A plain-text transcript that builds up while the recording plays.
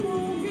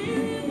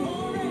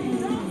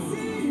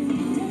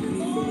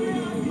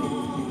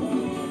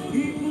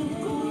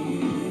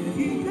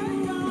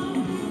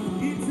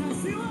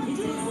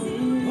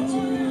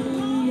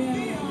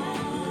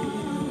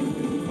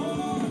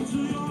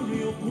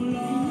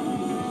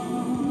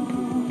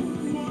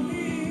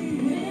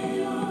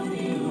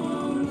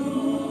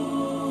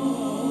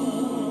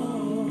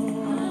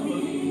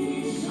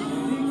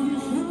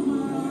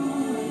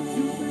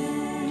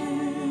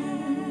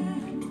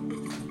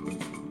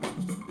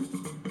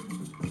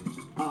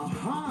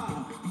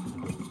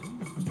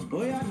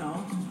yeah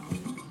now.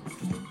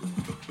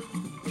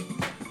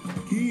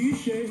 Kì í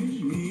ṣe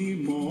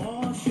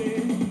mímọ̀ ṣe.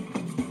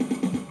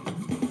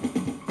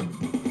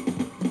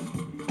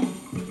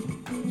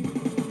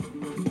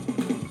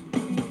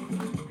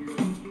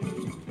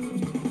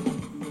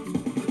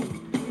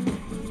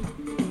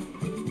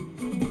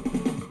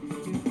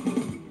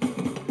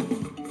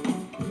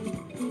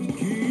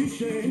 Kì í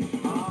ṣe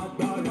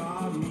agbára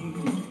mi,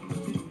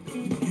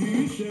 kì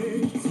í ṣe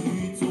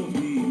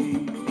títóbi mi,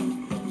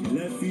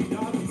 lẹ fi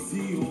dá mi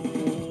sí o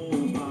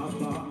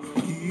bàbá.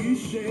 Kì í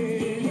ṣe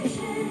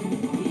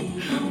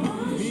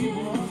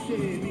mímọ̀ ṣe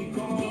mi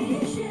kọ́.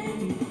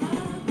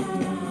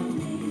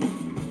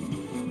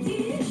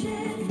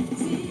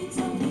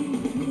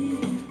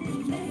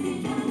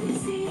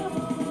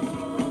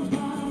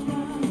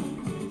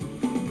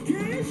 Kì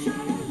í ṣe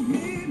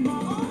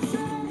mímọ̀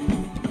ṣe.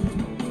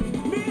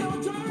 Mi ò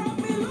jọra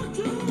mi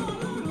lójú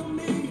Ọlọ́run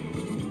mi,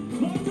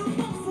 mo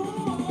dúpẹ́ fún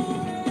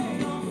oore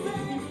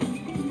ọ̀fẹ́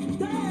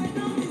tẹ́ ẹ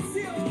dá mi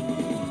sí o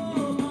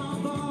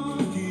bàbá.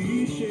 Kì í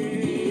ṣe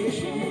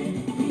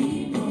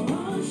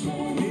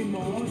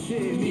mímọ̀ ṣe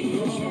mi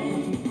kọ́.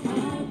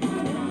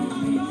 Agbára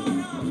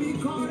mi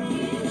kọ́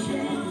rárá,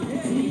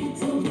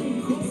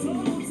 kò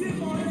sóhun tí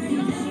mo lè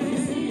dá ṣe.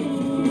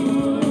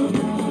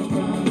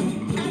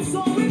 Ẹ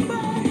sọ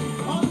wípé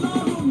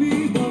Ọlọ́run mi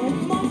mò ń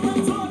mọ́pẹ́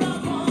tó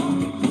dàgbà.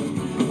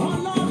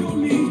 Ọlọ́run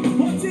mi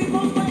mo ti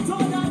mọ́pẹ́ tó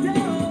dàdé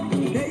o.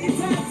 Èyí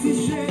tẹ́ ti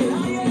ṣe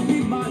láyé mi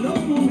mà ló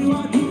mú mi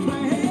wá dúpẹ́.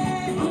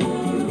 Mo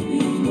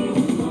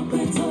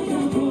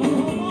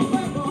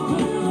mọ́pẹ́ bọ̀.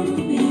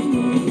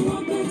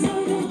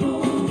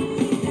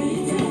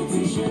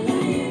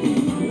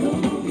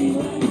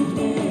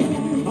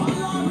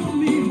 Ọlọ́run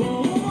mi mò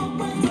ń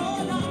mọ́pẹ́ tó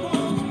dàgbà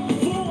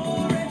fún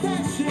oore tẹ́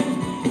ṣe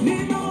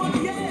nínú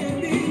ayé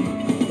mi.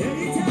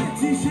 Èyí tẹ́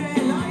ti ṣe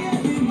láyé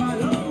mi mà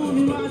ló mú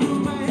mi wá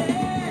dúpẹ́.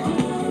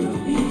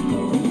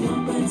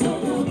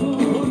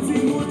 Mo ti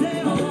mú dé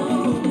o.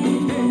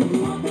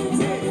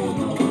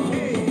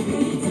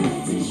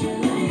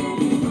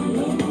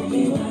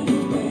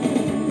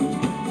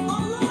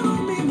 Ọlọ́run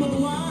mi mo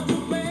wá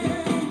dúpẹ́.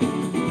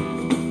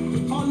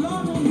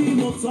 Ọlọ́run mi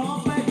mo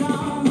tọ́pẹ́ dá.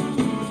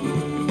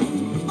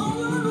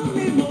 Ọlọ́run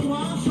mi mo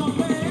wá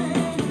ṣọpẹ́.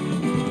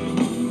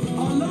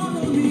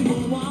 Ọlọ́run mi mo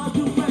wá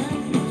dúpẹ́.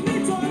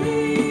 Nítorí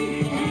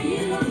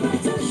lọ́nìgbà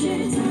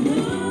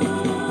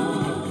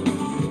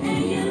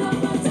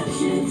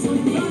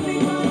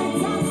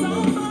ìta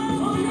sábà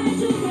ọ̀la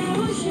ikú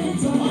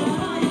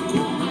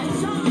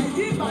àìsàn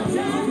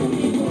àìdíbàjẹ́.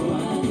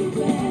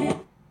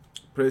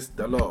 Praise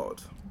the Lord.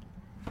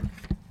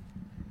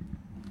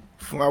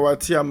 Fún àwa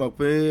tí a mọ̀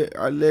pé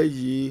alẹ́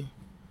yìí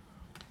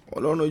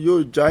Ọlọ́run yóò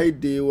já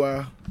èdè wa,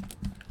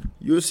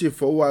 yóò sì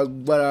fọwọ́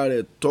agbára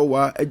rẹ̀ tọ́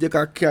wa. Ẹ jẹ́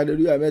ká kí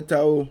hallelujah mẹ́ta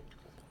o.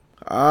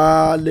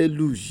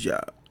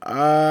 Hallelujah,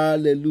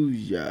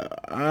 hallelujah,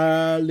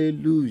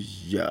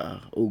 hallelujah.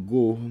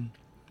 Ògo.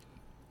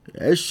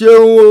 Ẹ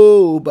ṣeun o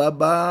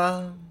bàbá,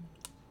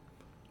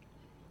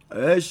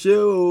 ẹ ṣé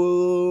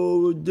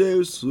o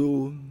Jésù,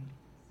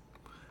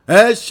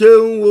 ẹ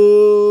ṣeun o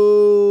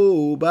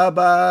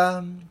bàbá,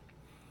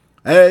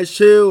 ẹ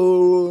ṣé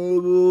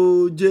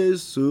o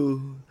Jésù.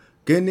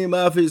 Kí ni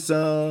màá fi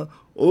san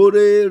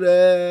oore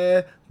rẹ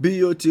bí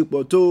ó ti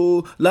pọ̀ tó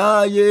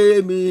láyé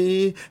mi?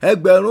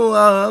 Ẹgbẹ̀rún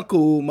ahọ́n kò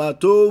mà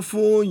tó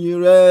fún yìn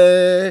rẹ.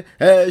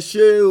 Ẹ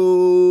ṣé o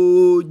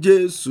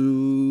Jésù,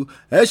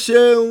 ẹ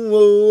ṣeun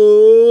o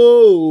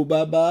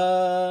bàbá,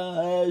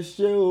 ẹ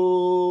ṣé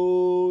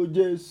o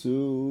Jésù.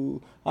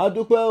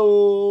 Adúpẹ́ o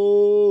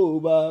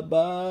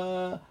bàbá,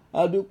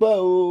 adúpẹ́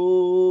o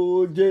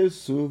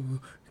Jésù.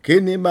 Kí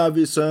ni màá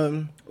fi san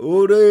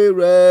oore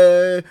rẹ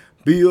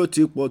bí ó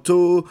ti pọ̀ tó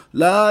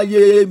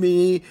láyé mi?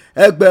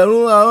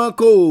 Ẹgbẹ̀rún ahọ́n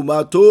kò mà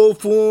tó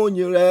fún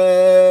yìn rẹ.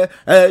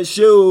 Ẹ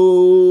ṣé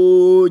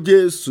o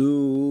Jésù,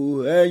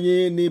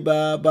 ẹ̀yin ni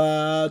bàbá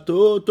tó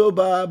tó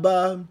bàbá.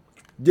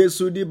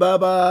 Jésù ni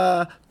bàbá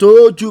tó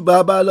ju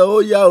bàbá lọ. Ó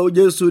yá o,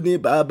 Jésù ni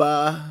bàbá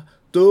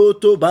tó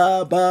tó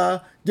bàbá.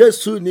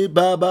 Jésù ni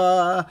bàbá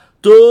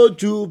tó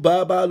ju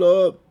bàbá lọ.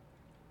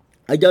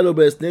 Ajá ló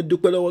bẹ̀rẹ̀ sí ní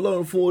dúpẹ́ lọ́wọ́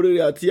Ọlọ́run fún oore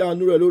rẹ̀ àti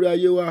àánú rẹ̀ lórí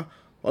ayé wa.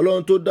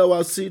 Ọlọ́run tó dá wa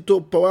sí, tó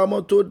pa wá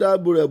mọ́, tó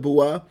dáàbò rẹ̀ bò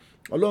wá.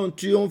 Ọlọ́run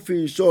tí ó ń fi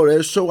ìṣọ́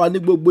rẹ̀ ṣọ́ wa ní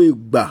gbogbo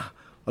ìgbà.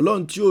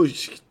 Ọlọ́run tí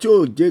ò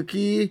jẹ́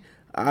kí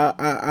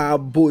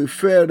ààbò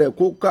ìfẹ́ rẹ̀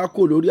kó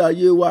kákò lórí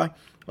ayé wa.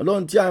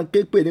 Ọlọ́run tí a ń ké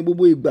pè ní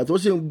gbogbo ìgbà tó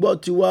sì ń gbọ́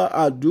tiwa.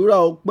 Àdúrà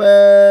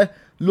ọpẹ́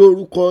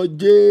lórúkọ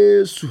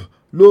Jésù,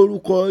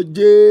 lórúkọ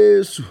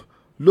Jésù,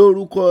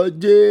 lórúkọ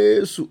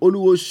Jésù.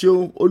 Olúwo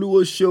ṣeun, Olúwo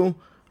ṣeun.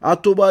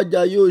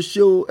 Atóbájá yóò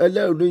ṣe o,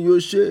 ẹlẹ́rìí yóò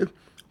ṣe.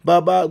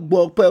 Bàbá gbọ́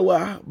ọpẹ́ wa,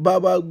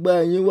 bàbá gba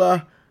ẹ̀yìn wa.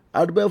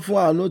 Adúpẹ́ fún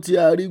àánú tí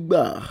a rí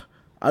gbà,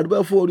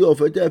 adúpẹ́ fún orí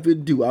ọ̀fẹ́ tí ẹ fi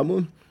dì wá mú.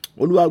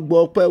 Olúwa gbọ́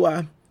ọpẹ́ wa,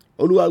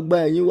 Olúwa gba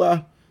ẹ̀yìn wa.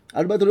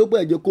 Adúpẹ́ torí pé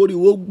ẹ jẹ́ kó rí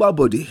owó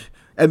gbàbọ̀dé.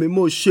 Ẹ̀mí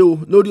mo ṣe o,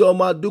 lórí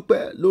ọmọ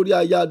adúpẹ́, lórí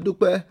aya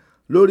adúpẹ́,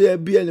 lórí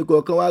ẹbí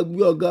ẹnìkọ̀ọ̀kan wa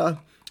gbé ọ̀gá.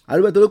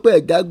 Adúpẹ́ torí pé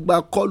ẹ̀dá gba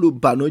kọ́ọ̀lù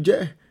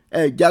bànújẹ́,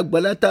 ẹ̀já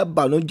gbalátà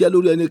bànújẹ́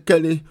lórí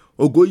ẹnikẹ́ni.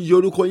 Ògo yí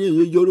orúkọ yín,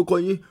 yí orúkọ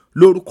yín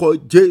lórúkọ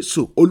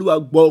Jésù. Olúwa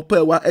gbọ́ ọpẹ́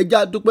wa. Ẹjá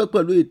dúpẹ́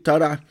pẹ̀lú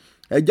ìtara.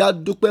 Ẹjá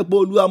dúpẹ́ pé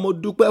Olúwa mo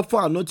dúpẹ́ fún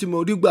àánú tí mo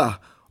rí gbà.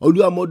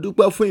 Olúwa mo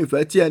dúpẹ́ fún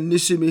ìfẹ́ tí ẹ ní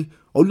sí mi.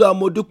 Olúwa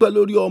mo dúpẹ́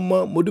lórí ọmọ,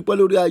 mo dúpẹ́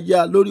lórí aya,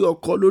 lórí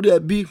ọkọ, lórí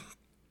ẹbí.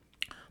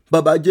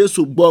 Bàbá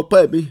Jésù gbọ́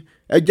ọpẹ́ mi.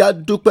 Ẹjá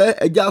dúpẹ́,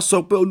 ẹjá sọ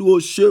pé Olúwa o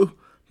ṣé o.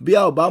 Bí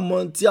a ò bá mọ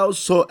tí a ó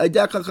sọ,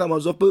 ẹjá kankan máa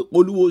sọ pé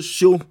Olúwa o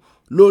ṣeun,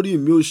 lórí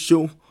mi o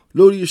ṣeun,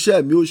 lórí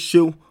iṣẹ́ mi o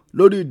ṣeun,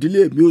 lórí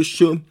ìdílé mi o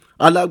ṣeun,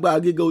 alágbára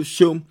gíga o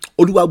ṣeun.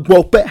 Olúwa gbọ́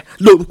ọpẹ́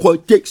lórúkọ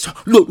Jésù,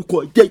 lórúkọ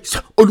Jésù.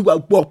 Olúwa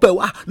gbọ́ ọpẹ́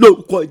wa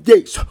lórúkọ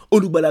Jésù.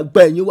 Olùgbàlà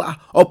gba ẹ̀yìn wa,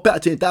 ọpẹ́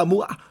àti ìtààmú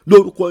wa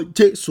lórúkọ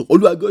Jésù.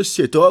 Olúwa gbọ́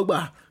ṣètọ́gbà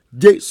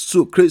Jésù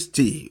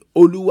Kristi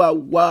Olúwa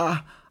wa.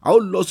 A ó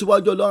lọ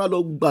síwájú Ọlọ́run, a lọ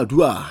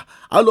gbàdúrà,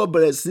 a lọ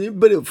bẹ̀rẹ̀ sí ní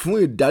béèrè fún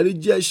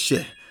ìdáríjì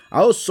ẹ̀ṣẹ̀. A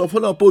ó sọ fún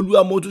Ọlọ́run pé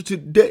Olúwa mo tún ti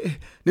dé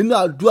nínú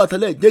àdúrà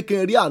tẹ́lẹ̀, jẹ́ kí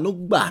n rí àánú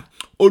gbà.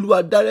 Olúwa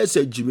dárí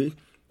ẹ̀ṣẹ̀ jì mí.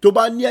 Tó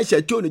bá ní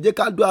ẹ̀ṣẹ̀ tí ò ní jẹ́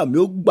ká àdúrà mi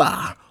ó gbà,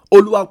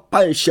 Olúwa pa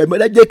ẹ̀ṣẹ̀ mi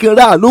rẹ́, jẹ́ kí n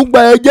rí àánú gbà.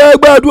 Ẹ jẹ́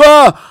gbàdúrà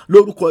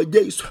lórúkọ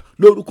Jésù,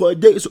 lórúkọ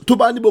Jésù. Tó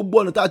bá ní gbogbo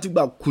ọ̀nà tá a ti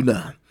gbà kùnà,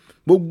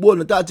 gbogbo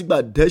ọ̀nà tá a ti gbà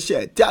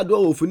dẹ́ṣẹ̀ tí àdúrà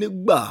òfin ní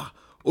gbà,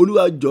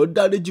 Olúwa jọ̀ọ́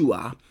dáríjì wá.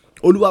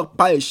 Olúwa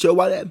pa ẹ̀ṣẹ̀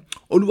wa rẹ́,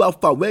 Olúwa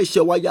fàwọ́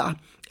ẹ̀ṣẹ̀ wa ya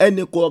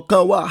ẹnì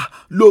kọ̀ọ̀kan wa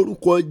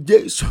lórúkọ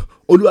Jésù.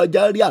 Olúwa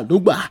járí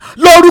ànúgbà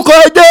lórúkọ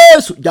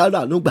Jésù. Járí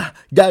ànúgbà,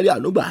 járí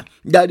ànúgbà,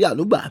 járí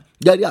ànúgbà,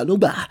 járí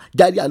ànúgbà,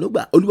 járí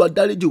ànúgbà. Olúwa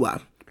dáríjì wá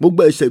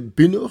gbogbo ẹ̀ṣẹ̀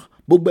bínú,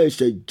 gbogbo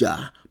ẹ̀ṣẹ̀ ìjà,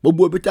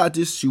 gbogbo ibi tí a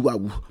ti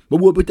ṣìwàwù,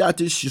 gbogbo ibi tí a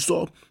ti ṣìṣọ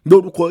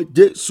lórúkọ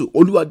Jésù.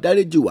 Olúwa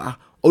dáríjì wá.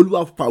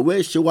 Olúwa fàwọ́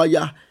ẹ̀ṣẹ̀ wa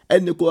ya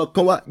ẹnì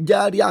kọ̀ọ̀kan wa.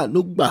 Járí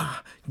ànúgbà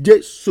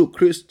Jésù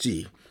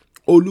Kristi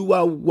Olúwa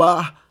wa.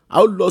 A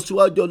ó lọ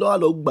síwájú Ọlọ́run, a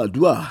lọ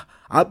gbàdúrà,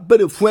 a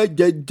béèrè fún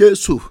ẹ̀jẹ̀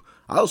Jésù.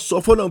 A ó sọ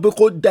fún Ọlọ́run pé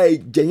kó da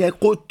ẹ̀jẹ̀ yẹn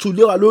kó tu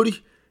lé wa lórí.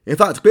 In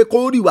fact, pé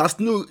kó rì wá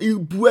sínú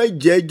ibú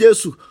ẹ̀jẹ̀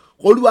Jésù.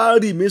 Olúwa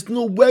rì mí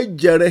sínú ibú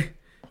ẹ̀jẹ̀ rẹ.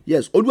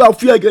 Yes, Olúwa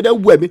fi ẹ̀jẹ̀ rẹ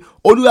wẹ̀ mí.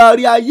 Olúwa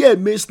rí ayé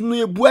mi sínú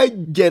ibú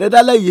ẹ̀jẹ̀ rẹ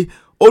dálẹ́ yìí.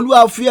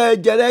 Olúwa fi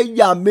ẹ̀jẹ̀ rẹ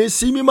yà mí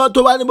sí mímọ́.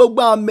 Tó bá ní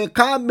gbogbo àmì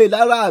káàmì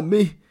lára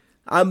mi,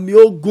 àmì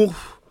ogun,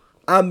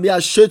 àmì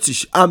àṣetì,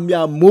 àmì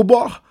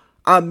àmúbọ̀,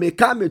 àmì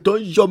káàmì tó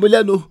ń yọ mí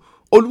lẹ́nu,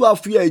 Olúwa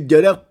fi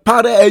ẹ̀jẹ̀ rẹ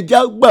parẹ́.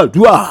 Ẹ̀jẹ̀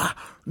gbàdúrà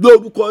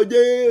lórúkọ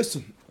Jésù,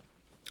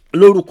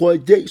 lórúkọ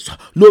Jésù,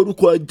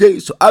 lórúkọ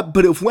Jésù. A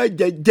béèrè fún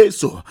ẹ̀jẹ̀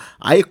Jésù.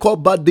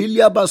 Àìkọ́ba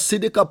délíàbà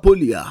sídìkà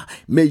pólíà,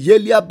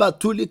 mẹ̀yẹ́líàbà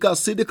túlíkà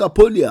sídìkà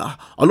pólíà.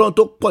 Ọlọ́run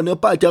tó pọ̀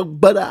nípa ẹ̀jẹ̀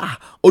gbára.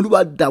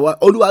 Olúwa dà wá,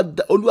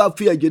 Olúwa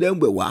fi ẹ̀jẹ̀ rẹ̀ ń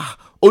wẹ̀ wá.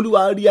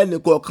 Olúwa rí ẹnì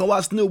kọ̀ọ̀kan wá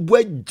sínú ibú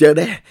ẹ̀jẹ̀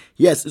rẹ̀.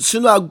 Yes,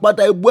 sínú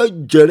agbádá ibú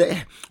ẹ̀jẹ̀ rẹ̀.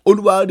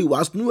 Olúwa rí wá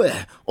sínú ẹ̀.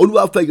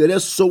 Olúwa fi ẹ̀jẹ̀ rẹ̀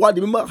sọ wá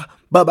di mímọ́.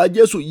 Bàbá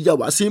Jésù yà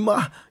wá sí mọ́.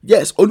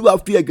 Yes, Olúwa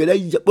fi ẹ̀jẹ̀ rẹ̀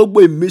yà gbogbo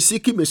ìmísí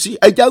kìmísí.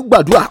 Ẹ̀jẹ̀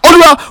gbàdúrà.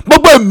 Olúwa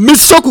gbogbo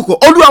ìmísí òkùnkùn,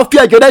 Olúwa fi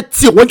ẹ̀jẹ̀ rẹ̀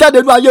tì wọ́n jáde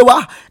nínú ayé wa.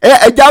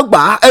 Ẹ̀jẹ̀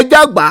gbà,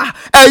 ẹ̀jẹ̀ gbà.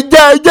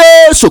 Ẹ̀jẹ̀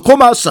Jésù kó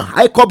máa sàn.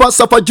 Àìkọ́bá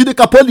sọfọ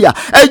jíríkà pólíà.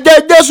 Ẹ̀jẹ̀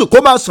Jésù kó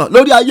máa sàn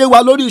lórí ayé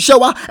wa, lórí iṣẹ́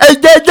wa.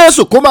 Ẹ̀jẹ̀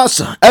Jésù kó máa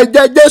sàn.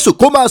 Ẹ̀jẹ̀ Jésù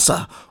kó máa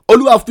sàn.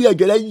 Olúwa fi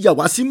ẹ̀jẹ̀ rẹ̀ yà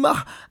wá sí mọ́.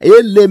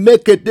 Èlé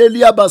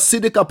mẹ́kẹ̀dẹ́líàbà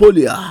sídìkà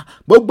pólíà.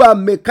 Gbogbo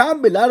àmì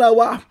káàmì lára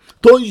wa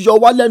tó ń yọ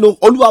wá lẹ́nu,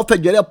 Olúwa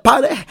fẹ̀jẹ̀ rẹ̀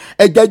parẹ́.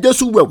 Ẹ̀jẹ̀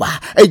Jésù wẹ̀ wá.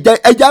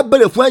 Ẹ̀jẹ̀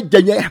béèrè fún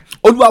ẹ̀jẹ̀ yẹn.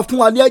 Olúwa fún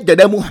wa ní ẹ̀jẹ̀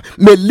rẹ̀ mu.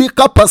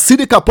 Mẹ̀líkà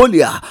pàṣídìkà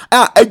pólíà.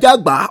 Ẹ̀jẹ̀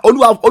àgbà.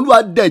 Olúwa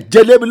dẹ̀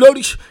jẹ́lé mi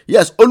lórí.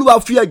 Yes, Olúwa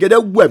fi ẹ̀jẹ̀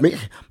rẹ̀ wẹ̀ mí.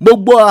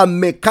 Gbogbo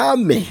àmì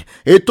káàmì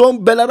ètò ń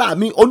bẹ lára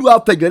mi, Olúwa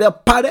fẹ̀jẹ̀ rẹ̀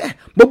parẹ́.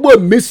 Gbogbo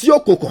ìmísí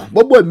òkùnkùn,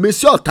 gbogbo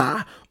ìmísí ọ̀tá,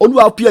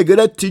 Olúwa fi ẹ̀jẹ̀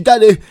rẹ̀ tì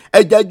jáde.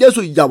 Ẹ̀jẹ̀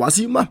Jésù yà wá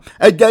sí mọ́.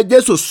 Ẹ̀jẹ̀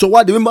Jésù sọ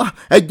wá di mímọ́.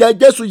 Ẹ̀jẹ̀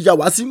Jésù yà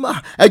wá sí mọ́.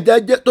 Ẹ̀jẹ̀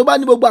Jésù tó bá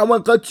ní gbogbo àwọn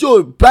nǹkan tí ò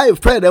bá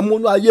ìfẹ́ rẹ̀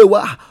múnú ayé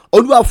wa,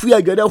 Olúwa fi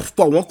ẹ̀jẹ̀ rẹ̀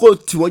fọ̀ wọ́n kó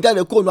tì wọ́n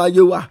jáde kó nú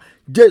ayé wa.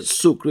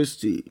 Jésù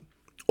Kristi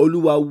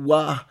Olúwa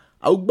wa.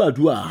 A ó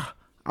gbàdúrà,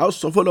 a ó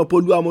sọ fọ́nà pé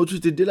Olúwa mo tún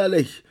ti dé lálẹ́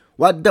yìí.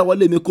 Wá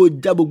dáwọ́lé mi kó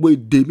já gbogbo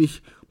èdè mi,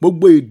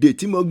 gbogbo èdè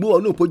tí mo gbé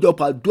wọnú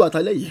ìpéjọpọ̀ àdúrà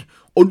tálẹ́ yìí.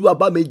 Olúwa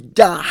bá mi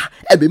já,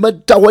 ẹ̀mí má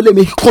dáwọ́lé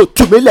mi kó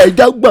tú mi lẹ̀.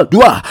 Já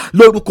gbàdúrà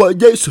lórúkọ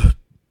Jésù.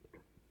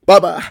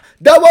 Bàbá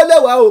dáwọ́lé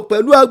wa o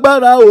pẹ̀lú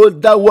agbára o,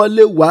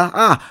 dáwọ́lé wa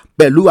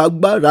pẹ̀lú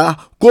agbára,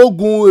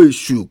 kógun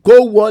èṣù kó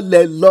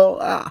wọlé lọ.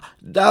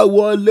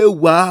 Dáwọ́lé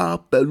wa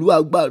pẹ̀lú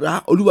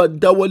agbára. Olúwa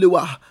dáwọ́lé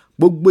wa.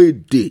 Gbogbo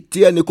èdè tí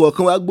ẹnì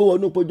kọ̀ọ̀kan wa gbé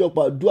wọnú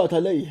ìpéjọpọ̀ àdúrà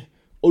tálẹ́ yìí,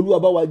 Olúwa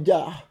bá wa já.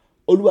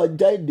 Olúwa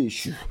já èdè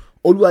èṣù,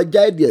 Olúwa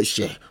já èdè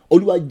ẹ̀ṣẹ̀,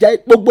 Olúwa já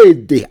gbogbo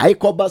èdè.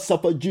 Àìkọ́bá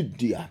sọfọ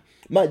Júdìà.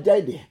 Máa já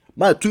èdè,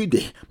 máa tú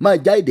ìdè, máa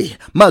já ìdè,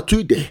 máa tú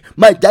ìdè,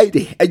 máa já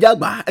ìdè. Ẹ̀jẹ̀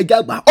àgbà, ẹ̀jẹ̀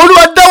àgbà.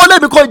 Olúwa dáwọ́lé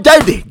mi kó já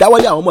ìdè.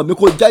 Dáwọ́lé àwọn ọmọ mi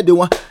kó já ìdè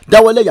wọn.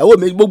 Dáwọ́lé ìyàwó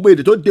mi, gbogbo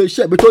èdè tó de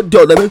iṣẹ́ mi, tó de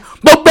ọ̀rẹ́ mi,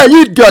 gbogbo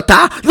ẹ̀yin ìdè ọ̀tá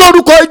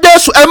lórúkọ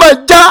Jésù ẹ máa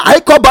já.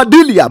 Àìkọ́bá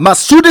dílìà máa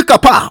súnì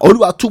kápá.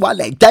 Olúwa tú wa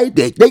lẹ̀. Já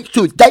ìdè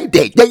Jésù, já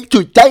ìdè Jésù,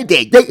 já ìdè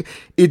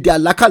ìdè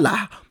àlákàlà,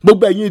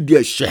 gbogbo ẹ̀yin ìdè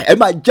ẹ̀ṣẹ̀ ẹ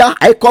máa já.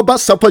 àìkọ́bá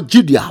sanfọ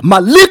jìdìá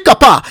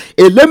màlíkàpá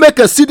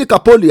èlémèkè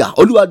sídìkàpọ́lìà.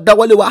 olúwa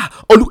dáwọ́lé wa,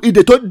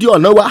 ìdè tó di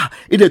ọ̀nà wa,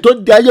 ìdè tó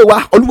di ayé wa,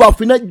 olúwa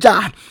finá já.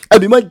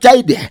 ẹ̀mí mọ́ já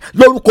ìdè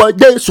lórúkọ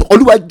Jésù.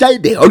 olúwa já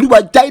ìdè, olúwa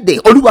já ìdè,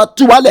 olúwa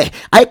tú wálẹ̀.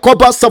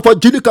 àìkọ́bá sanfọ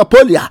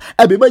jìdìkàpọ́lìà.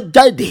 ẹ̀mí mọ́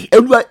já ìdè,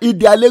 olúwa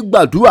ìdè alẹ́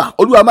gbàdúrà,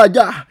 olúwa máa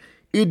já.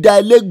 ìdè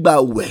alẹ́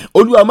gbàwẹ̀,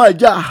 olúwa máa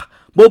já.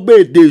 gbogbo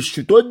èdè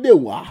èṣù tó dè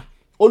wá,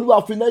 olúwa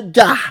finá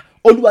já.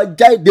 olúwa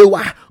já ìdè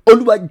wa,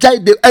 olúwa já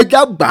ìdè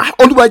ẹja gbà.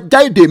 olúwa já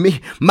ìdè mi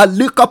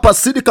màlíkà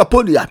pàṣídìkà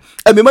pọ́lìà.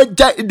 ẹ̀mí máa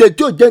já ìdè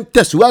tí ò jẹ́ ń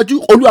tẹ̀síwájú,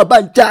 olúwa bá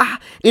ń já.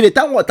 ìdè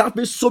táwọn ọ̀tá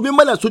fi so mí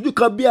mọ́lẹ̀ sójú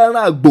kan bí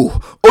ẹran àgbò,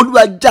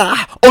 olúwa já,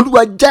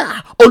 olúwa já,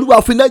 olúwa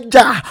finá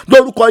já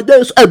lórúkọ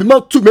Jésù. ẹ̀mí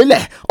máa tú mi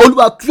lẹ̀,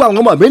 olúwa tú àwọn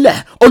ọmọ mi lẹ̀,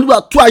 olúwa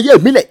tú ayé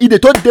mi lẹ̀. ìdè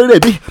tó dèrè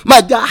mi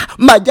máa já,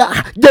 máa já,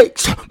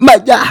 Jésù máa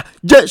já.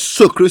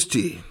 Jésù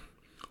Kristi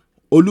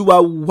olúwa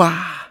wá,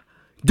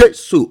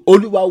 Jésù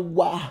olúwa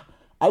wá.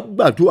 A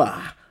gbàdúrà,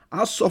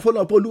 a sọ fún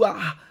ọ pé olúwa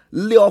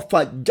lé ọfà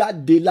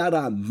jáde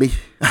lára mi.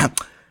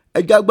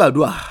 ẹ já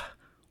gbàdúrà,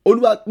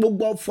 olúwa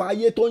gbogbo ọfà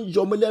ayé tó ń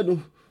yọ mí lẹ́nu,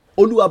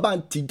 olúwa bá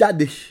ń tì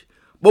jáde.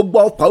 gbogbo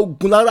ọfà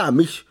ogun lára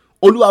mi,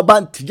 olúwa bá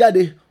ń tì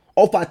jáde.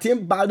 ọfà tí ń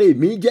bare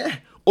mi jẹ́,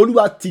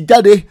 olúwa tì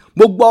jáde.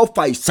 gbogbo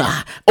ọfà ìsà,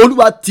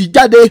 olúwa tì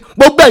jáde.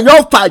 gbogbo ẹ̀yin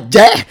ọfà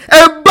jẹ́,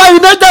 ẹ bá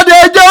iná jáde.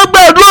 ẹ jẹ́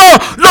gbàdúrà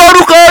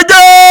lórúkọ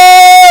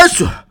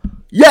Jésù.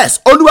 Yes,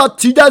 olúwa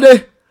tì jáde.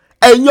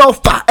 ẹ̀yin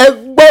ọfà ẹ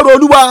gbọ́rọ̀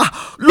olúwa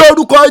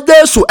lórúkọ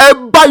Jésù. ẹ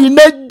bá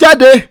iná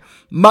jáde.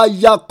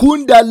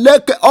 mayakunda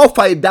lẹ́kẹ̀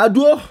ọfà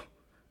ìdádúró.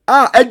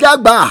 ẹ jẹ́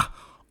àgbà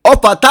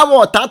ọfà táwọn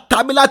ọ̀tá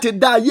ta mí láti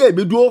dá ayé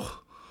mi dúró,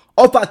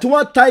 ọfà tí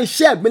wọ́n ta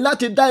iṣẹ́ mi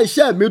láti dá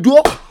iṣẹ́ mi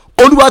dúró,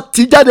 olúwa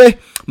tì jáde.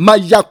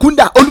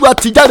 mayakunda, olúwa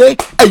tì jáde.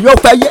 ẹ̀yin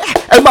ọfà ẹyẹ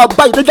ẹ máa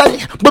bá iná jáde.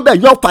 gbogbo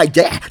ẹ̀yin ọfà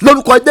ìjẹ́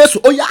lórúkọ Jésù,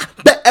 ó yá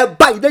bẹ́ẹ̀ ẹ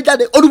bá iná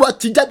jáde. olúwa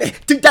tì jáde,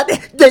 tì jáde,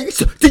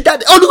 Jésù tì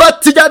jáde, olúwa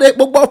tì jáde.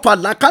 gbogbo ọfà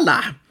làkàlà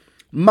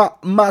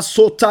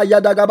masota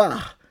yadagaba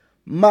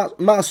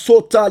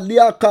masota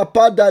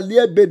liakapada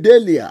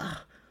liebedelia,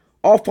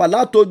 ọfà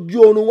látọjú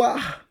oorun wá,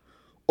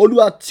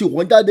 olúwa tì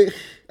wọ́n jáde.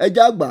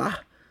 ẹjẹ́ àgbà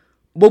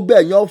gbogbo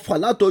ẹ̀yin ọfà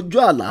látọjú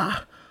àlá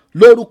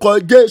lórúkọ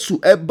Jésù,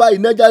 ẹ bá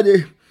iná jáde.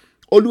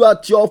 olúwa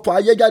tì ọfà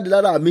ayé jáde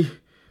lára mi,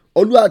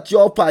 olúwa tì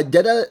ọfà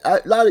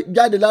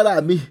jáde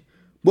lára mi.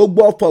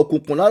 gbogbo ọfà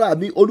òkùnkùn lára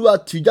mi, olúwa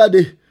tì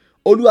jáde.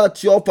 olúwa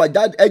tì ọfà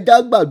jáde. ẹjẹ́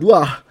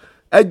àgbàdúrà,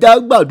 ẹjẹ́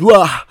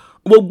àgbàdúrà.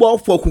 gbogbo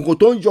ọfà òkùnkùn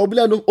tó ń yọ mí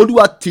lẹ́nu,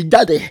 olúwa tì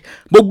jáde.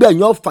 gbogbo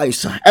ẹ̀yin ọfà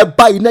ìsàn ẹ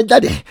bá iná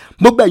jáde.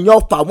 gbogbo ẹ̀yin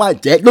ọfà àwọn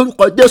àjẹ́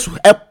lórúkọ Jésù,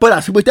 ẹ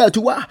padà síbi tẹ́ ẹ ti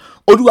wá.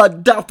 olúwa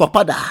dá ọfà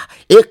padà.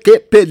 èké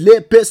pèlè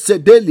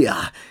pèsèdélìà,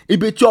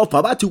 ibi tí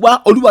ọfà bá ti wá,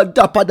 olúwa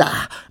dá padà,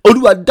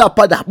 olúwa dá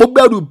padà. gbogbo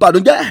ẹrù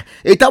ìbànújẹ́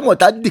èyí táwọn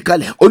ọ̀tá dì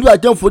kalẹ̀, olúwa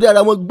jẹ́ ń forí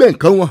ara wọn gbé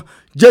nǹkan wọn.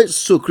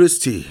 Jésù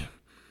Kristi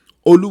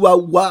olúwa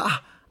wá.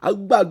 A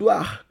gbàdúrà,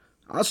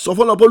 a sọ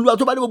fún ọlọ́pàá olúwa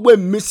tó bá ní gbogbo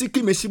ìmísí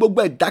kí mi sí,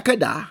 gbogbo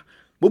ìdákẹ́dá,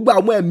 gbogbo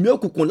àwọn ẹ̀mí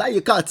òkùnkùn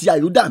láyìíká àti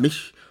àyùdá mi,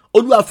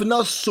 olúwa fi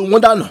náà sun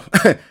wọ́n dànù.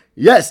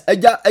 Yes,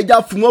 ẹja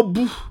fi wọ́n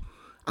bú.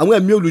 àwọn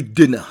ẹ̀mí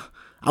olùdènà,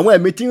 àwọn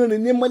ẹ̀mí tí ń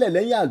rin ní mọ́lẹ̀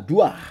lẹ́yìn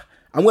àdúrà,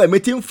 àwọn ẹ̀mí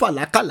tí ń fà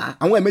lákàlà,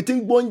 àwọn ẹ̀mí tí ń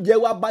gbóúnjẹ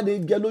wá bá ní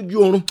jẹ lójú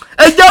oorun.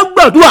 ẹja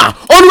gbàdúrà,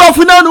 olúwa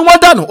fi náà nu wọ́n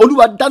dànù,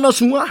 olúwa dáná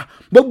sun wọ́n.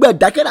 gbogbo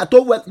ẹ̀dákẹ́dà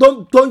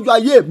tó ń yọ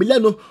ayé mi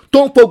lẹ́nu, tó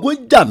ń fogun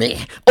jà mí,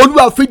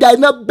 olúwa fi dá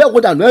iná bẹ́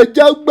wọ́n dànù.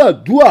 ẹja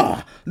gbàdúrà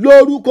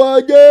lórúkọ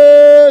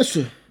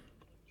Jésù,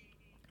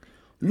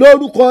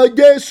 lórúkọ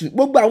Jésù.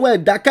 gbogbo àwọn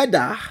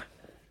ẹ̀dákẹ́dà,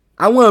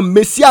 àwọn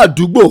ìmísí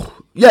àdúgbò,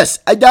 yes,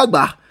 ẹja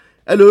àgbà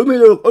ẹlòmí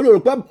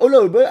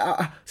olórùpẹ́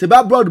ṣèbá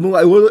abroad mu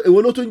èwo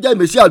ló tún jẹ́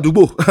ìmísí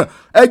àdúgbò.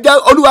 ẹja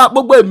olúwa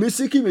gbogbo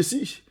ìmísí kí mi sí,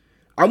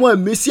 àwọn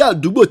ìmísí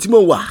àdúgbò tí mo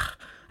wà,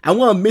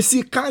 àwọn ìmísí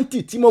kántì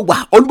tí mo wà,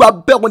 olúwa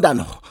bẹ́ wọn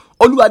dànù,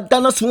 olúwa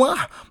dáná sun wọn.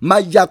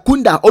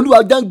 mayakunda, olúwa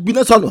já ń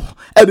gbiná sọnù.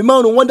 ẹ̀mí máa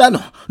ń run wọn dànù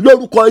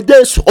lórúkọ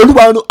Jésù.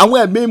 olúwa run àwọn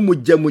ẹ̀mí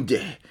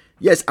mùjẹ̀mùjẹ̀,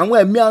 yes, àwọn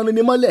ẹ̀mí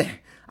arinimọ́lẹ̀,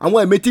 àwọn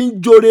ẹ̀mí tí ń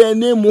jóore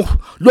ẹni mu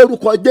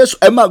lórúkọ Jésù,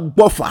 ẹ máa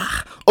gbọ́fà.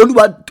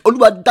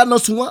 olúwa dáná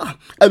sun wọn.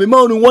 ẹ̀mí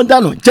máa ń run wọn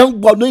dànù, jẹ́ ń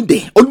gbọ́nú ìdè,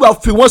 olúwa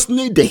fi wọ́n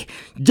sínú ìdè.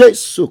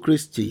 Jésù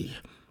Kristi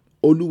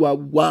olúwa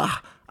wá.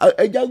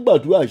 ẹja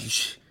gbàdúrà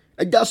yìí,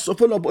 ẹja sọ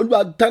fún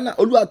ọlọ́pàá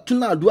olúwa tún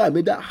náà àdúrà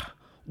mi dá.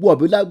 wọ̀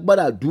mí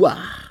lágbára àdúrà.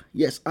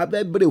 Yes,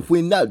 abẹ́ bẹ̀rẹ̀ fún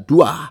iná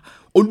àdúrà,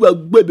 olúwa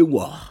gbé mi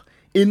wọ̀.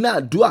 iná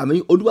àdúrà mi,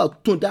 olúwa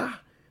tún dá.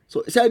 So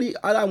sẹ́rí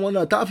ara àwọn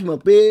náà tá a fi mọ̀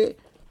pé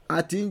a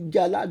ti ń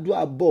jẹ́ aládùúà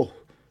bọ̀,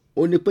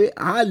 ó ní pé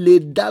a lè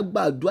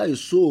dágbàdúrà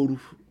ìṣòro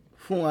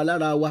fún wa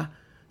lára wa.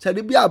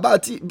 sẹ́rí bí àbá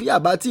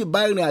tí bá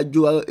ìrìn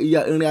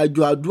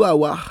àjò àdúrà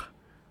wa,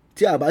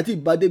 tí àbá tí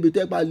bá débi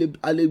tẹ́pá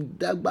a lè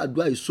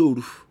dágbàdúrà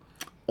ìṣòro,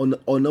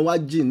 ọ̀nà wa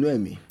jìnnú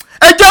ẹ̀mí.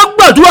 ẹ jẹ́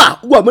gbàdúrà,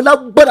 wọ̀ mí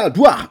lágbára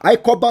àdúrà.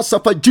 àìkọ́bá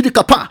sọfọ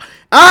jíríkàpá,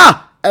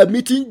 ẹ̀mí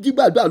tí ń jí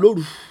gbàdúrà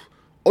lóru,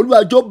 olúwa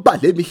jọ̀ọ́ bà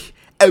lé mi.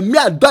 ẹ̀mí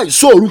àdúrà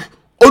ìṣòro,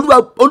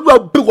 olúwa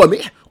bí wọ̀ mí,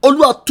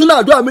 olúwa tún náà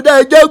àdúrà mi dá.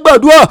 ẹ jẹ́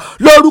gbàdúrà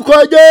lórúkọ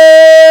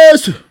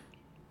Jésù.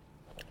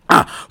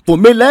 Fún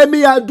mi lẹ́mí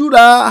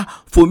àdúrà,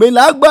 fún mi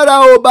lágbára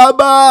o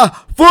bàbá,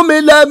 fún mi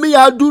lẹ́mí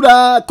àdúrà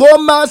kó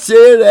má ṣe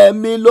rẹ̀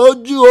mí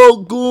lójú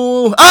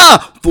ogun.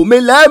 Fún mi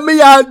lẹ́mí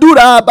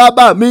àdúrà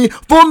bàbá mi,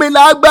 fún mi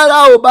lágbára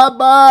o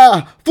bàbá,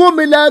 fún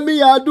mi lẹ́mí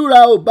àdúrà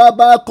o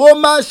bàbá kó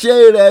má ṣe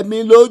rẹ̀ mí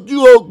lójú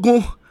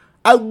ogun.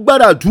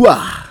 Agbára àdúrà,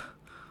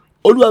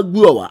 Olúwa gbé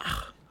ọ wá.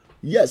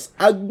 Yes,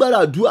 agbára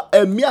àdúrà,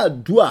 ẹ̀mí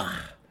àdúrà,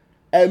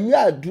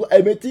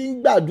 ẹ̀mí tí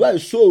ń gbàdúrà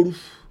ìṣòro,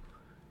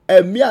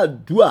 ẹ̀mí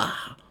àdúrà.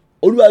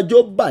 Olúwa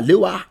jọ̀ọ́ bà lé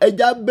wa,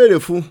 ẹja béèrè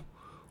fún.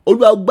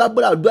 Olúwa gbé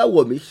agbára àdúrà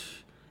wọ̀ mí,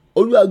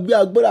 Olúwa gbé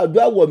agbára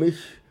àdúrà wọ̀ mí.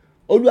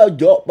 Olúwa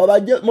jọ̀ọ́ bàbá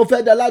jẹ́ mo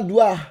fẹ́ dá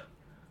ládùúà.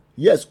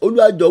 Yes,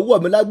 Olúwa jọ̀ọ́ wọ̀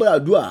mí lágbára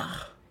àdúrà,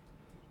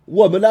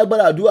 wọ̀ mí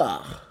lágbára àdúrà,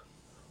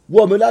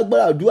 wọ̀ mí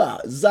lágbára àdúrà.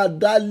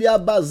 Zadalia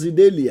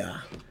bazidelia,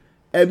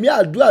 ẹ̀mí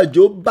àdúrà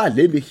jọ̀ọ́ bà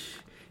lé mi,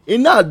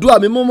 iná àdúrà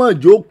mi mọ́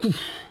jọ̀ọ́ kù,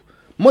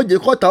 mọ̀jẹ̀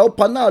kọ́ta ó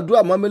paná àdúrà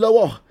mọ́ mi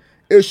lọ́wọ́,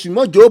 èṣù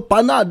mọ́jọ́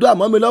paná àdúrà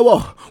mọ́ mi lọ́wọ́.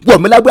 Wọ̀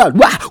mí lágbára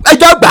àdúrà,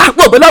 ẹjọ́ gbà,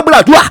 wọ̀ mí lágbára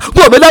àdúrà,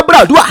 wọ̀ mí lágbára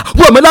àdúrà,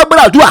 wọ̀ mí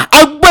lágbára àdúrà,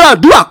 agbára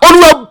àdúrà.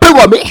 Olúwa bẹ̀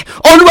wọ̀ mí,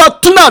 Olúwa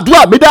tún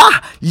àdúrà mi dá.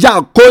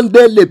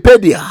 Yakonde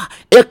lepedia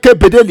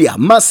ekebedelia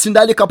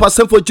masindali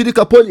kapasenfo jiri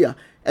kapolia,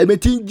 ẹ̀mí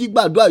tí ń jí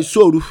gbàdúrà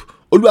ìṣòro,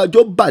 Olúwa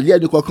jọ̀ọ́ bàlẹ́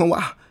ẹni kọ̀ọ̀kan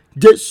wa.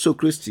 Jésù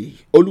Kristi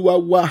Olúwa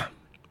wa.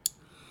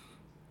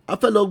 A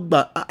fẹ́ lọ gbà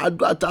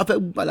àdúrà tá a fẹ́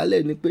gbà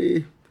lálẹ́ ni pé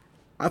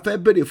a fẹ́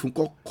béèrè fún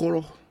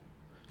kọ́kọ́rọ́.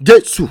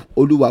 Jésù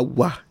Olúwa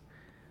wa.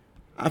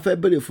 A fẹ́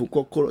béèrè fún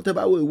kọ́kọ́rọ́. Tẹ́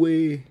bá wo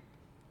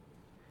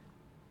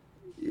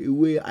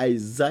ìwé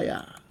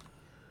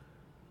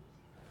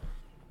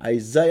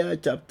Isaiah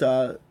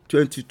chapter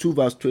 22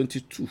 verse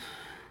 22.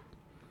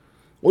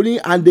 Only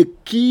and the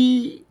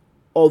key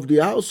of the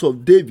house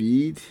of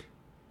David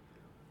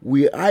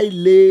will I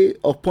lay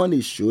upon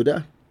his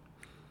shoulder,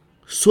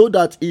 so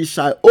that he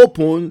shall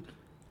open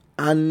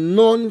and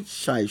none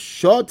shall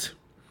shut,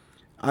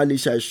 and he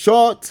shall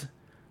shut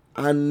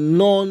and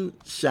none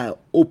shall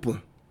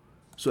open.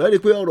 So ẹ rí i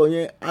pé ọ̀rọ̀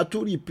yẹn a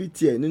tún repeat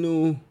ẹ̀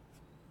nínú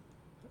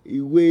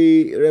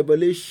ìwé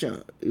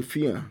Revelation,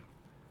 ìfihàn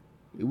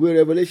ìwé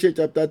Revelation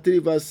chapter 3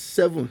 verse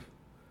 7.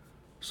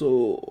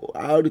 So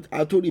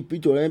a tún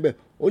repeat ọ̀rọ̀ yẹn bẹ́ẹ̀.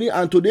 Only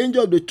and to the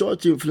angel of the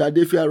church in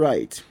Philadelphia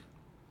write,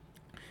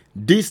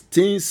 these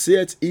things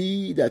saith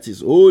he that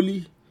is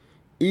holy,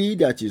 he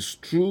that is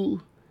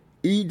true,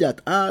 he that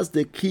has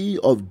the key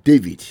of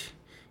David,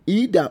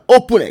 he that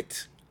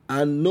openeth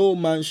and no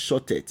man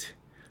shutteth,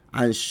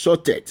 and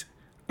shutteth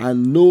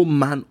and no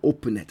man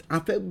openeth.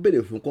 A fẹ́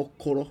béèrè fún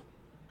kọ́kọ́rọ́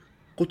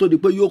kó tó di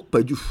pé yóò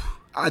pẹ́jù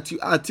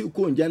àti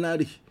kò ń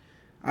January.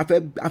 A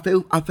fẹ́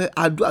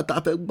àdúrà tá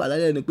a fẹ́ gbà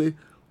lálẹ́ ni pé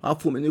wàá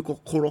fún mi ní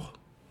kọ́kọ́rọ́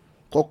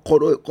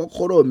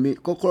mi,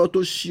 kọ́kọ́rọ́ tó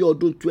ṣí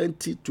ọdún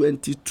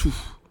 2022.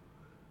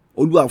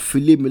 Olúwa fi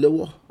lé mi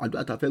lọ́wọ́.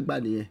 Àdúrà tá a fẹ́ gbà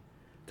nìyẹn.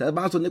 Tá a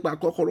bá sọ nípa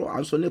kọ́kọ́rọ́, à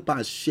ń sọ nípa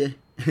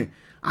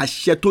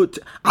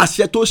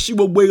àṣẹ tó ṣí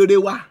gbogbo ire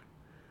wa.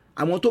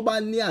 Àwọn tó bá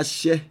ní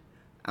àṣẹ,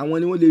 àwọn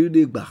ni wọ́n lè rí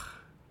de gbà.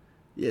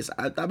 Yes,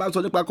 tá a bá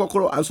sọ nípa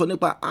kọ́kọ́rọ́, à ń sọ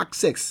nípa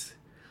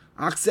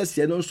access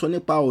yẹn ló ń sọ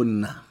nípa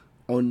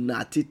ọ̀nà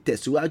àti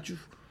tẹ̀síwájú,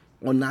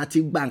 ọ̀nà àti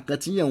gba nǹkan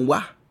tí yẹn ń wá.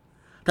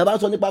 Tá a bá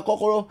sọ nípa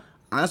kọ́kọ́rọ́,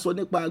 à ń sọ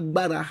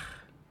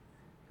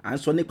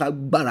nípa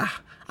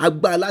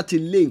agbára láti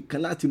lé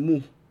nǹkan láti mú.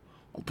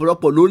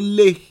 Ọ̀pọ̀lọpọ̀ ló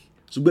lé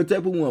ṣùgbọ́n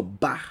tẹ́ pé wọ́n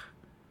bá.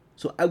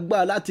 So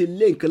agbára láti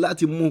lé nǹkan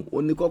láti mú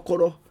òní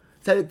kọ́kọ́rọ́.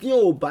 Sẹ́ni tí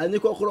yóò bá ní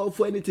kọ́kọ́rọ́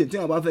fún anything tí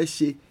wọ́n bá fẹ́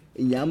ṣe,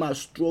 ìyẹn á máa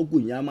struggle,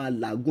 ìyẹn á máa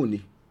làágùn ni.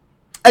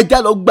 Ẹ já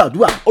lọ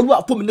gbàdúrà, Olúwa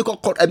fún mi ní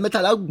kọ́kọ́rọ́,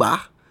 ẹ̀mẹ́tàlá gbà á.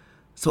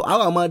 So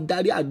àwọn máa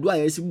darí àdúrà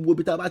yẹn sí gbogbo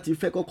ibi tá a bá ti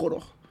fẹ́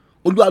kọ́kọ́rọ́.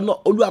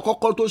 Olúwa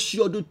kọ́kọ́rọ́ tó ṣí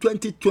ọdún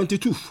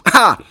 2022.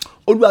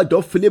 Olúwa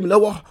jọ̀ọ́ fi lé mi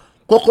lọ́wọ́.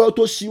 Kọ́kọ́rọ́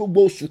tó ṣí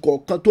gbogbo oṣù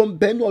kọ̀ọ̀kan tó ń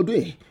bẹ ní ọdún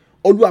yìí.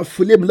 Olúwa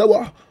fi lé mi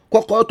lọ́wọ́.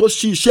 Kọ́kọ́rọ́ tó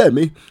ṣí iṣẹ́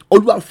mi,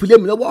 Olúwa fi lé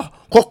mi lọ́wọ́.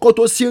 Kọ́kọ́rọ́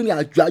tó ṣí ìrìn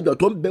àjò ayọ̀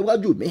tó ń bẹ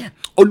wájú mi,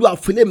 Olúwa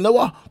fi lé mi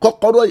lọ́wọ́.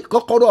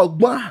 Kọ́kọ́rọ́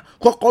ọgbọ́n,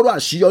 kọ́kọ́rọ́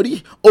àṣeyọrí,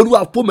 Olúwa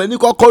fún mi ní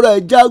kọ́kọ́rọ́.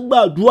 Ẹ jẹ́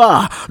gbàdúrà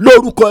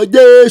lórúkọ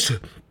Jésù.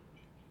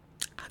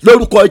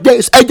 Lórúkọ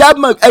Jésù.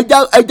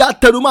 Ẹja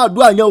tẹnumọ́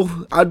àdúrà yẹn o.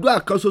 Àdúrà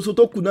kan ṣoṣo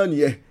tó kù náà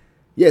nìyẹn.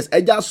 Yes,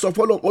 ẹja sọ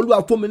fọ́lọ́, Olúwa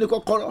fún mi ní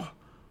kọ́kọ́rọ́.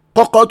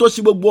 Kọ́kọ́rọ́ tó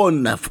ṣí gbogbo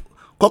ọ̀nà,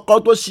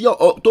 kọ́kọ́rọ́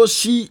tó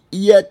ṣí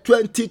iye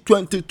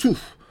 2022.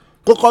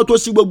 Kọ́kọ́rọ́ tó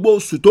ṣí gbogbo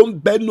oṣù tó ń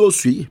bẹ ní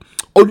oṣù yìí,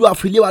 Olúwa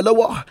fi lé wa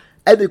lọ́wọ́.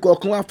 Ẹnì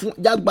kọ̀ọ̀kan wa fún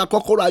jágba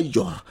kọ́kọ́rọ́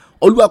ayọ̀,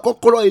 Olúwa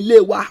kọ́kọ́rọ́ ilé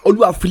wa,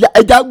 Olúwa fi lé.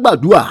 Ẹja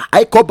gbàdúrà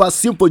àìkọ́ba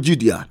simple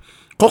Judea.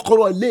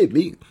 Kọ́kọ́rọ́ ilé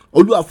mi,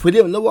 Olúwa fi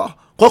lé mi lọ́wọ́.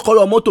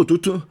 Kọ́kọ́rọ́ mọ́tò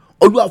tuntun,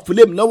 Olúwa fi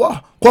lé mi lọ́wọ́.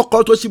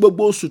 Kọ́kọ́rọ́ tó ṣí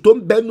gbogbo oṣù tó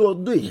ń bẹ ní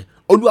ọdún yìí,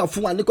 Olúwa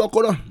fún wa ní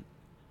kọ́kọ́rọ́.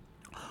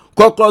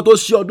 Kọ́kọ́rọ́ tó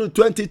ṣí ọdún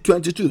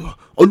 2022,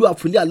 Olúwa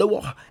fi lé wa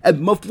lọ́wọ́.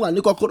 Ẹ̀mọ́ fún wa ní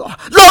kọ́kọ́rọ́.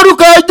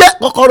 Lórúkọ jẹ́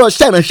kọ́kọ́rọ́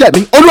ṣẹ̀ránṣẹ́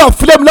mi, Olúwa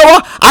fi lé mi lọ́wọ́.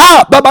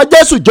 Bàbá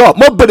Jésù jọ,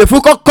 mo bèrè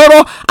fún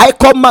kọ́kọ́rọ́.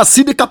 Àìkọ́mà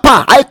sídìkápá,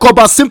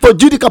 àìkọ́ba simple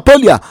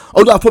judikapolia.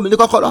 Olúwa fún mi ní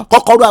kọ́kọ́rọ́.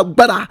 Kọ́kọ́rọ́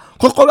agbára,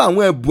 kọ́kọ́rọ́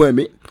àwọn ẹ̀bùn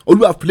ẹ̀mí,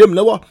 Olúwa fi lé mi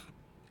lọ́wọ́.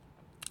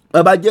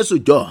 Bàbá Jésù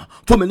jọ,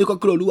 fún mi ní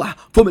kọ́kọ́rọ́ Olúwa.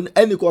 Fún mi ní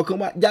ẹnì kọ̀ọ̀kan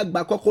wa jágba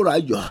kọ́kọ́rọ́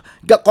ayọ̀.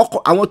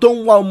 Àwọn tó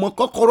ń wá ọmọ,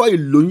 kọ́kọ́rọ́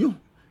ìlóyún.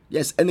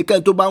 yes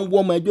ẹnikẹ́ni tó bá ń wọ́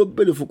ọmọ ẹjọ́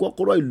béèrè fún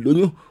kọ́kọ́rọ́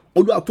ìlóyún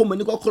olúwa fún mi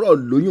ní kọ́kọ́rọ́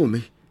ìlóyún mi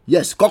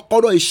yes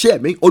kọ́kọ́rọ́ iṣẹ́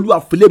mi olúwa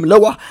fi lé mi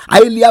lọ́wọ́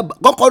àìlíà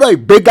kọ́kọ́rọ́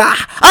ìgbéga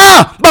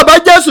bàbá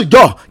jésù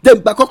jọ jẹ́ n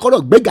gba kọ́kọ́rọ́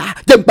ìgbéga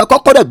jẹ́ n gba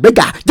kọ́kọ́rọ́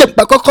ìgbéga jẹ́ n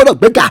gba kọ́kọ́rọ́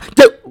ìgbéga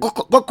jẹ́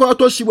kọ́kọ́rọ́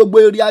tó ṣí gbogbo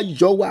eré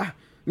ayọ̀ wa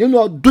nínú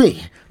ọdún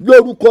yìí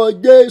lórúkọ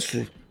jésù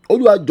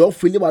olúwa jọ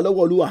fi lé wa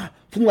lọ́wọ́ olúwa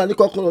fún wa ní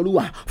kọ́kọ́rọ́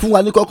olúwa fún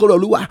wa ní kọ́kọ́rọ́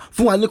olúwa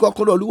fún wa ní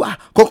kọ́kọ́rọ́ olúwa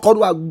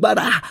kọ́kọ́rọ́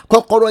agbára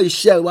kọ́kọ́rọ́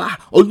iṣẹ́ wa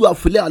olúwa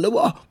fi lé wa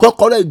lọ́wọ́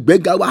kọ́kọ́rọ́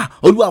ìgbéga wa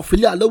olúwa fi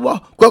lé wa lọ́wọ́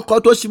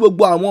kọ́kọ́rọ́ tó ṣí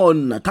gbogbo àwọn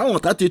ọ̀nà táwọn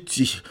ọ̀tá ti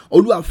tì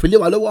olúwa fi lé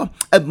wa lọ́wọ́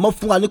ẹ̀bùn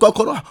fún wa ní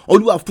kọ́kọ́rọ́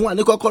olúwa fún wa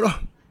ní kọ́kọ́rọ́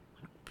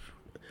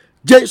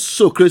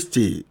jésù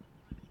kristi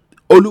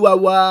olúwa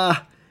wa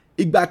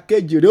ìgbà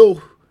kejì rẹ o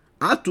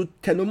a tún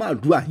tẹnumọ́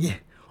àdúrà yẹn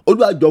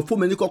olúwa jọ fún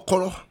mi ní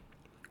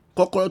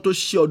kọ́kọ́rọ́ tó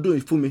ṣí ọdún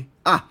yìí fún mi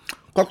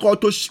kọ́kọ́rọ́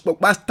tó ṣí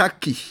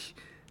pàtàkì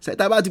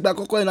ṣètà bá ti gba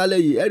kọ́kọ́rọ́ yẹn lálẹ́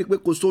yìí ẹ rí i pé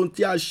kò sóhun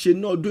tí a ṣe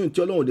ní ọdún yìí tí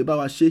ọlọ́run lè bá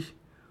wa ṣe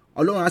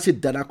ọlọ́run á sì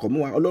darapọ̀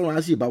mọ́ wa ọlọ́run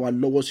á sì bá wa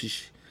lọ́wọ́ sí i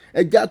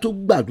ẹ jẹ́ á tún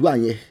gbàdúrà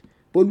yẹn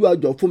olúwa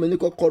jọ fún mi ní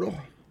kọ́kọ́rọ́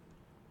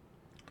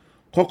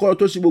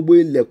tó ṣí gbogbo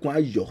ilẹ̀kùn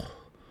ayọ̀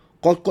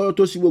kọ́kọ́rọ́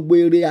tó ṣí gbogbo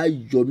eré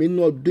ayọ̀ mi ní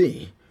ọdún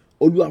yìí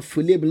olúwa fi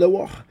lé mi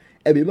lọ́wọ́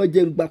ẹ̀mí mọ́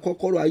jẹ́ ń gba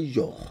kọ́kọ́rọ́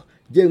ayọ̀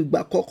jẹ́ ń gba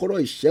kọ́kọ́rọ́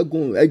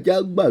ìṣẹ́gun ẹ jẹ́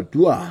á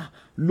gbàdúrà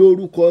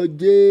lórúkọ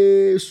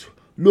jésù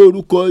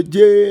lórúkọ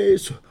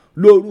jésù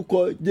lórúkọ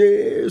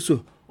jésù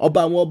ọba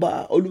àwọn ọba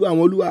olúwa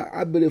àwọn olúwa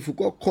á béèrè fún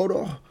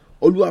kọ́kọ́rọ́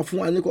olúwa fún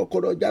wa ní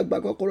kọ́kọ́rọ́ jágbá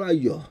kọ́kọ́rọ́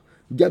ayọ̀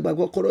jágbá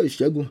kọ́kọ́rọ́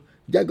ìṣẹ́gun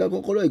jágbá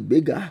kọ́kọ́rọ́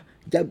ìgbéga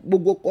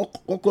gbogbo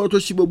kọ́kọ́rọ́ tó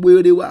ṣí gbogbo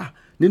eré wa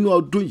nínú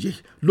ọdún yìí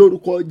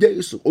lórúkọ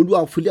jésù olúwa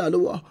fi lé wa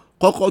lọ́wọ́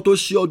kọ́kọ́rọ́ tó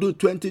ṣí ọdún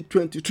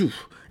 2022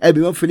 ẹbí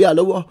wọn fi lé wa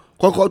lọ́wọ́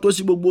kọ́kọ́rọ́ tó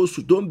ṣí gbogbo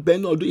oṣù tó ń bẹ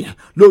ní ọdún yìí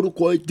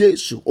lórúkọ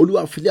jésù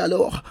olúwa fi lé wa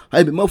lọ́wọ́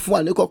ẹbí wọn fún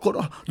wa ní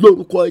kọ́kọ́rọ́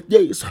lórúkọ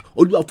jésù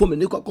olúwa fún mi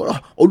ní kọ́kọ́rọ́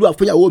olúwa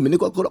fún ìyàwó mi ní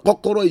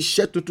kọ́kọ́rọ́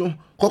iṣẹ́ tuntun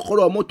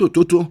kọ́kọ́rọ́ mọ́tò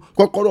tuntun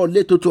kọ́kọ́rọ́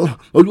ilé tuntun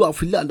olúwa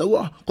fi lé wa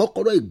lọ́wọ́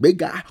kọ́kọ́rọ́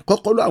ìgbéga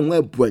kọ́kọ́rọ́ àwọn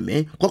ẹ̀bùn ẹ̀mí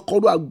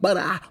kọ́kọ́rọ́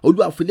agbára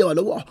olúwa fi lé wa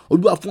lọ́wọ́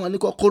olúwa fún wa ní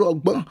kọ́kọ́rọ́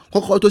ọgbọ́n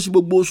kọ́kọ́rọ́ tó ṣí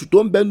gbogbo oṣù tó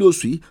ń bẹ ní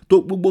oṣù yìí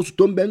gbogbo oṣù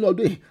tó ń bẹ ní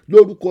ọdún yìí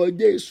lórúkọ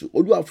jésù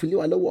olúwa fi lé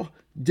wa lọ́wọ́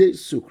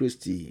jésù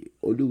kristi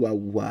olúwa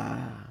wa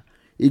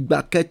ìgbà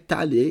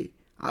kẹtàlẹ́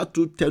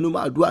àtún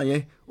tẹnumọ́ àdúrà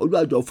yẹn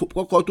olúwa jọ fún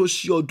kọ́kọ́rọ́ tó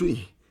ṣí ọdún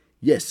yìí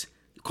yes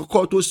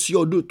kọ́kọ́rọ́ tó ṣí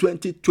ọdún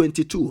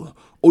 2022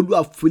 olúwa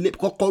file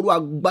kọ́kọ́rọ́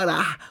agbára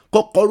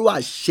kọ́kọ́rọ́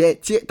àṣẹ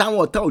tí táwọn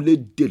ọ̀tá ò lè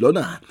dè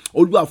lọ́nà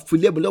olúwa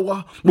file mi lọ́wọ́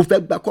mo fẹ́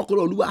gba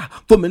kọ́kọ́rọ́ olúwa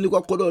fún mi ní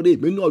kọ́kọ́rọ́ rẹ̀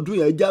mi ní ọdún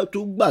yẹn jẹ́ tó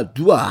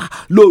gbàdúrà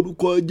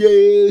lórúkọ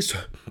jésù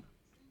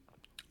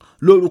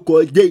lórúkọ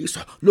jésù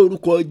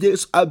lórúkọ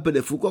jésù á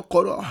bẹ̀rẹ̀ fún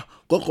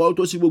kọ́kọ́rọ́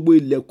tó ṣí gbogbo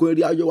ilẹ̀kùn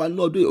eré ayọ̀ wa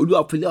náà dé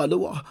olúwa fi lé wa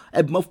lọ́wọ́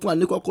ẹ̀bùn fún wa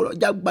ní kọ́kọ́rọ́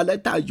jágba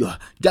lẹ́tà ayọ̀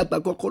jágba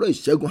kọ́kọ́rọ́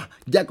ìṣẹ́gun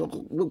jágba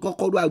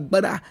kọ́kọ́rọ́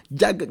agbára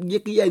jágba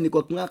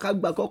ẹnìkọ̀ọ̀kan ká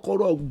gba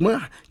kọ́kọ́rọ́ ọgbọ́n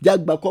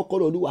jágba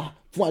kọ́kọ́rọ́ olúwa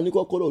fún wa ní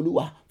kọ́kọ́rọ́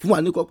olúwa fún wa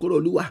ní kọ́kọ́rọ́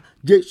olúwa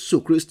jésù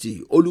kristi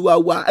olúwa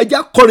wa ẹ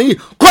jẹ́ kọrin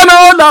kọ́nà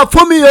ọ̀la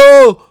fún mi o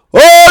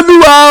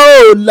olúwa ò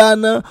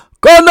lànà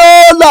kọ́nà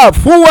ọ̀la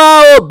fún wa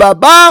o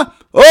bàbá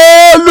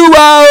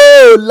olúwa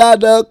ò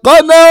lànà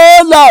kọ́nà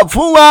ọ̀la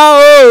fún wa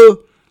o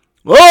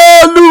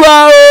olúwa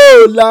ò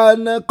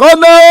lànà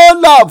kọ́nà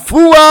ọ̀la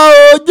fún wa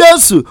o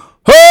jésù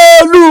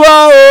olúwa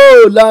ò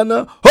lànà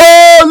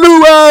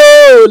olúwa ò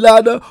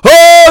lànà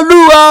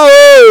olúwa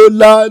ò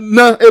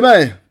lànà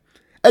amen.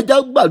 ẹ jẹ́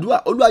gbàdúrà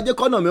olúwa jẹ́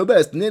kọ́nà mi ó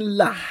bẹ̀rẹ̀ sí ní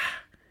là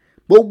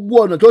gbogbo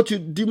ọ̀nà tó ti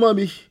dí mọ́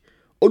mi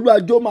olúwa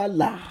jọ̀ọ́ máa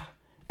là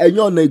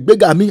ẹ̀yin ọ̀nà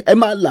ìgbéga mi ẹ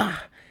máa là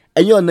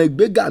ẹ̀yin ọ̀nà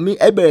ìgbéga mi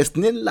ẹ bẹ̀rẹ̀ sí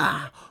ní là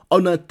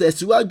ọ̀nà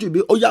tẹ̀síwájú mi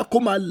ó yá kó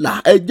máa là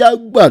ẹ jẹ́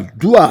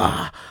gbàdúrà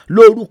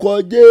lórúkọ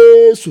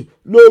jésù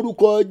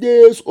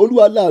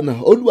olúwa lànà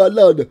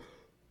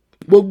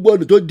gbogbo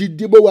ọ̀nà tó di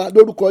dí mọ́ wa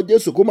lórúkọ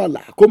jésù kó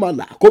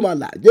máa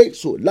là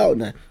jésù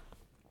láọ̀nà.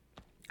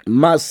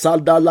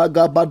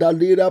 Masadalaga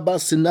badalira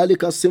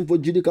basinalika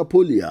sinfojidika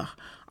polia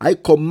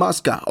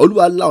aikomaska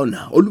olúwa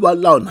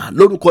láọ̀nà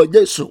lórúkọ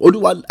jésù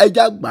olúwa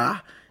ẹja gbà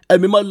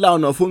ẹ̀mí mọ́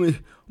láọ̀nà fún mi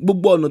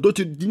gbogbo ọ̀nà tó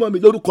ti dí mọ́ mi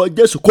lórúkọ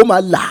jésù kó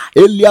máa là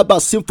eliaba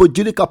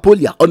sinfojidika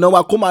polia ọ̀nà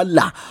wa kó máa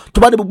là tó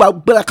bá ní gbogbo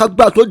agbára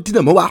kágbára tó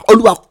dínà mọ́ wa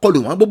olúwa kọlù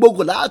wọn gbogbo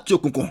ògùn láti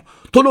òkùnkùn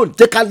tó ló ń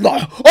jẹ́ ká lọ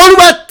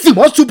olúwa tì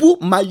wọ́n ṣubú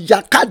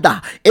mayakada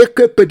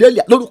eke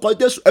pedelia lórúkọ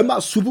jésù ẹ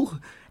máa ṣubú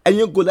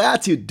ẹ̀yin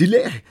Gòláyátì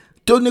ìdílé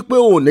tó ní pé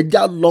òun ní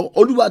já lọ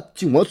olúwa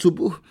tì wọ́n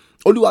ṣubú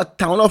olúwa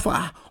ta wọn lọ́fà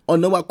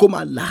ọ̀nà wa kó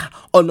máa là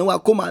ọ̀nà wa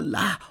kó máa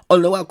là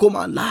ọ̀nà wa kó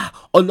máa là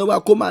ọ̀nà wa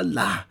kó máa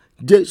là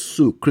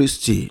jésù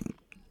kristi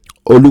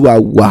olúwa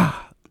wa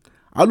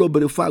a lọ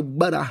bẹ̀rẹ̀ fún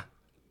agbára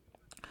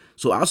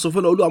so a sọ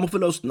fún olúwa mo fẹ́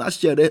lọ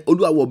láṣẹ rẹ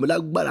olúwa wọ̀ mí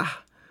lágbára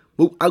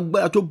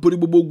agbára tó borí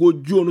gbogbo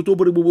ojú ọ̀run tó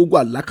borí gbogbo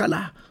àlákàlà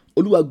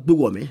olúwa gbé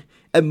wọ̀ mí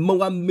ẹ mọ́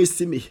wa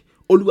mẹ́sí mi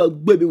olúwa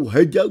gbé mi wọ̀.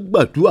 Ẹ jẹ́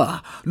gbàdúrà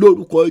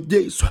lórúkọ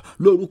Jésù,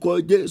 lórúkọ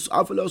Jésù.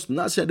 Àfọlọ́sì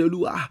náà ṣẹ̀dẹ̀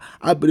olúwa,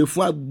 a béèrè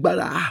fún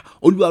agbára,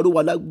 olúwa ró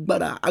wa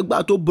lágbára,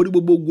 agbára tó borí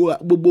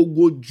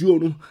gbogbo ojú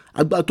oorun,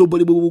 agbára tó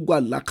borí gbogbo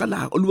àlákàlà,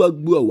 olúwa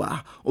gbé ọ wá,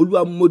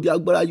 olúwa mọ̀dí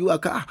agbára yíwá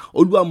ká,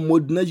 olúwa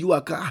mọ̀dí náà yíwá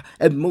ká,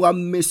 ẹ̀mí wa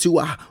mẹ́sì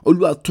wá,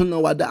 olúwa túnná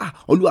wa dá,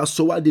 olúwa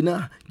sọ wá dínà,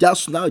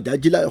 jásùn náà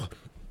jájí láyọ̀.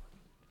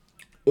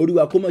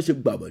 Olúwa kó má ṣe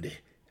gbàbọ̀dẹ̀,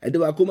 ẹ̀dá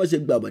wa kó má ṣe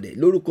gbàbọ̀dẹ̀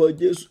lórúkọ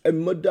Jésù. Ẹ̀mí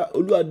mọ́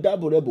olúwa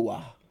dáàbò rẹ̀ bò wá,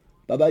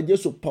 bàbá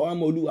Jésù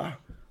pàwámọ́,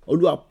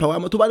 olúwa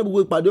pàwámọ́. Tó bá ní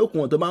gbogbo ìpàdé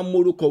òkùnkùn tó máa ń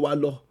mórúkọ wa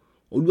lọ,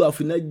 olúwa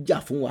finá jà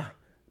fún wa,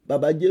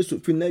 bàbá Jésù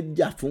finá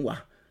jà fún wa.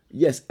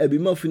 Yes, ẹ̀mí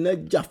mọ́ finá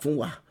jà fún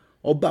wa,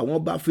 ọba àwọn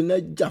ọba finá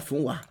jà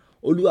fún wa,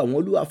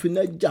 olúwa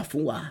finá jà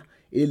fún wa.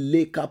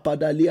 Ele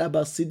kapadalia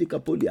basidi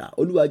kapolia,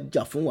 olúwa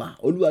jà fún wa,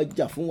 olúwa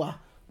jà fún wa.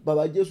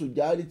 Bàbá Jésù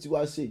járí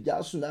tiwa ṣe,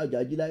 jásùn náà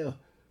jájí láyọ̀,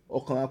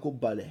 ọkàn wa kó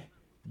balẹ̀.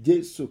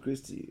 Jésù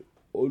Kristi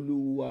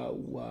olúwa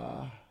wa,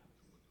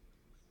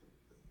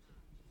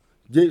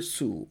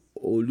 Jésù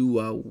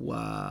olúwa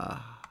wa.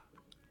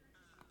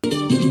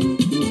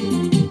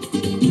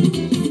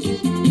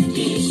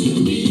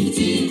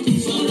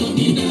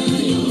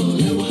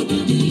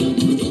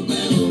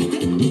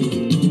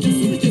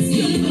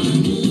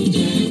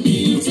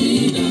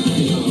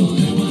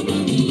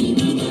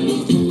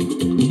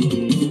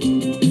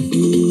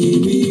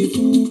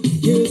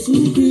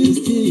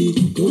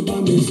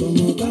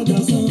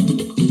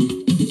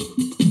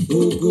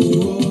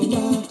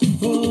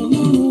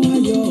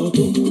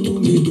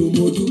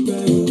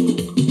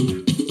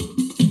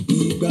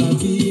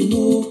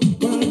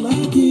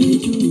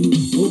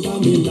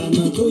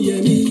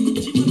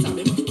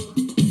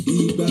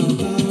 Ìgbà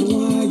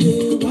táwọn ayé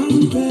wá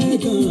ń fẹ́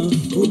gan,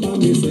 ó bá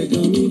mi fẹ́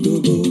gan.